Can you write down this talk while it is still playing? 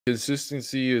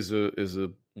Consistency is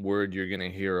a word you're gonna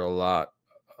hear a lot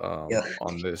Yeah.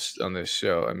 on this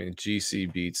show. I mean, GC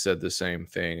Beats said the same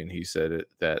thing, and he said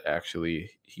that actually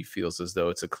he feels as though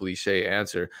it's a cliche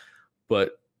answer,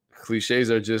 but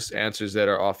cliches are just answers that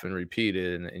are often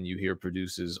repeated, and you hear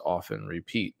producers often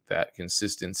repeat that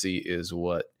consistency is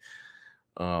what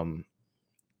um,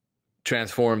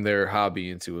 transformed their hobby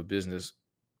into a business.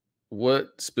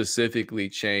 What specifically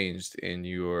changed in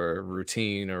your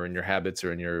routine or in your habits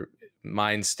or in your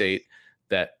mind state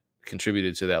that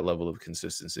contributed to that level of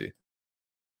consistency?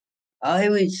 I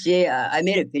would say I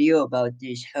made a video about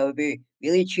this. However,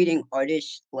 really treating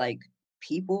artists like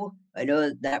people. I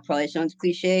know that probably sounds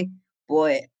cliche,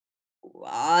 but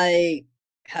I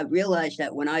have realized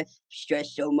that when I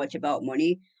stress so much about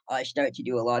money, I start to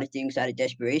do a lot of things out of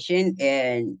desperation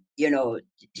and,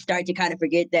 start to kind of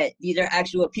forget that these are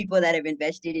actual people that have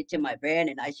invested into my brand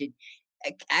and I should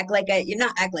act like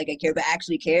not act like I care, but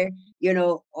actually care,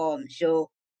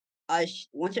 so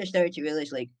once I started to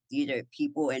realize like these are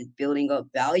people and building up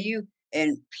value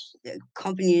and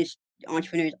companies,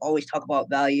 entrepreneurs always talk about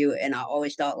value, and I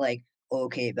always thought like,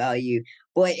 okay, value,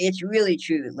 but it's really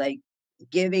true. Like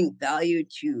giving value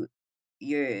to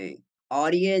your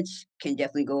audience can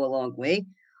definitely go a long way.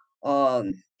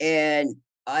 And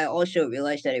I also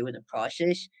realized that it was a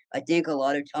process. I think a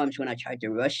lot of times when I tried to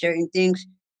rush certain things,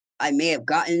 I may have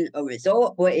gotten a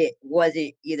result, but it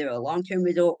wasn't either a long-term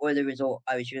result or the result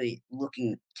I was really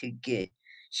looking to get.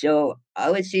 So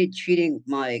I would say treating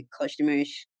my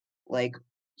customers like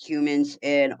humans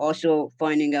and also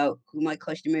finding out who my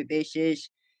customer base is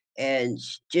and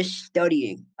just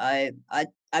studying.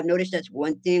 I've noticed that's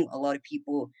one thing a lot of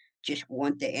people just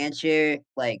want the answer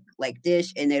like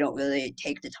this and they don't really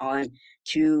take the time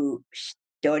to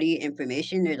study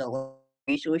information. There's a lot of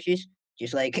resources,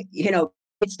 just like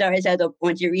BeatStars has a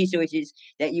bunch of resources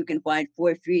that you can find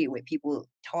for free with people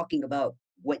talking about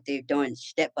what they've done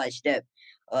step by step.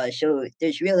 So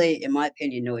there's really, in my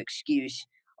opinion, no excuse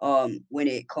when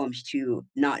it comes to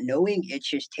not knowing. It's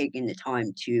just taking the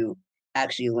time to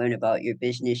actually learn about your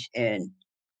business and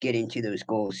get into those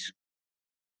goals.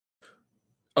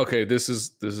 Okay, this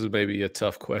is maybe a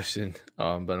tough question, but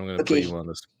I'm going to put Okay, you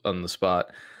on the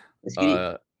spot. let's get it.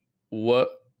 Uh, what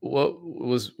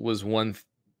was one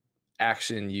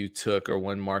action you took or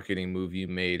one marketing move you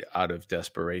made out of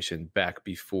desperation back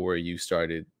before you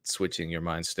started switching your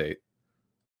mind state?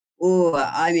 Oh,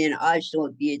 I mean, I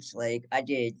sold beats like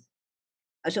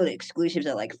I sold exclusives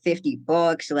at like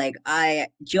 $50. Like I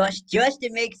just to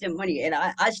make some money. And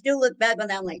I still look back on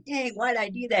that, I'm like, dang, why did I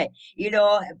do that?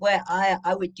 But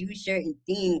I would do certain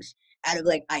things out of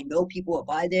like I know people will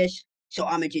buy this, so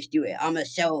I'm gonna just do it. I'm gonna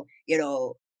sell,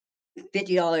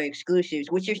 $50 exclusives,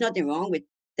 which there's nothing wrong with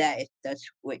that if that's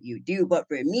what you do. But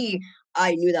for me,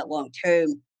 I knew that long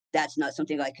term, that's not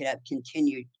something I could have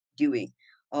continued doing.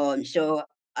 So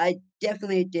I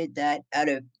definitely did that out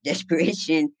of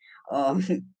desperation, um,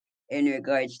 in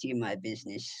regards to my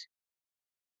business.